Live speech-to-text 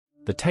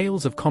The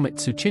tails of Comet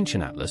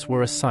Tsuchinshan-ATLAS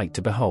were a sight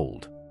to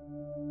behold.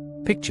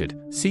 Pictured,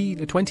 see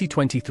the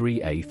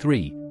 2023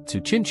 A3,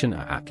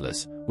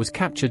 Tsuchinshan-ATLAS, was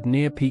captured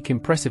near peak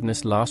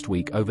impressiveness last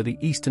week over the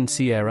eastern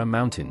Sierra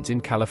Mountains in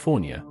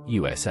California,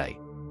 USA.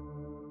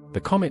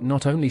 The comet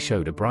not only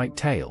showed a bright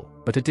tail,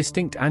 but a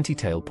distinct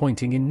antitail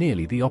pointing in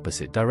nearly the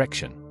opposite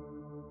direction.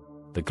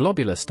 The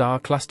globular star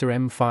cluster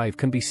M5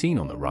 can be seen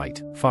on the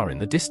right, far in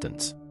the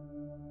distance.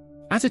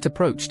 As it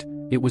approached,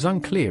 it was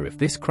unclear if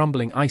this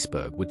crumbling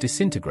iceberg would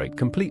disintegrate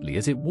completely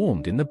as it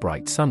warmed in the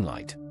bright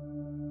sunlight.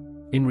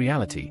 In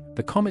reality,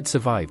 the comet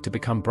survived to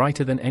become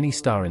brighter than any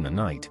star in the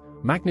night,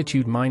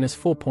 magnitude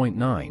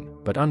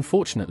 -4.9, but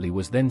unfortunately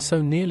was then so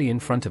nearly in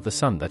front of the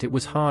Sun that it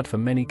was hard for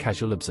many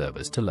casual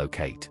observers to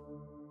locate.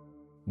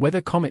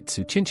 Whether Comet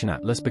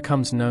Tsuchinshan-ATLAS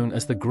becomes known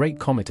as the Great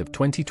Comet of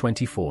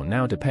 2024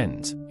 now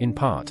depends, in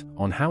part,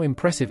 on how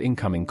impressive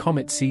incoming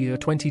Comet CER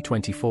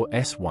 2024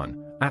 S1,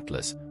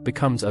 ATLAS,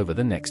 becomes over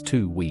the next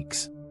 2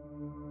 weeks.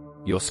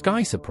 Your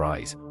sky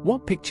surprise: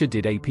 what picture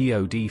did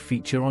APOD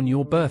feature on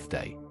your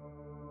birthday?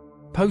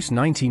 Post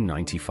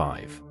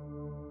 1995.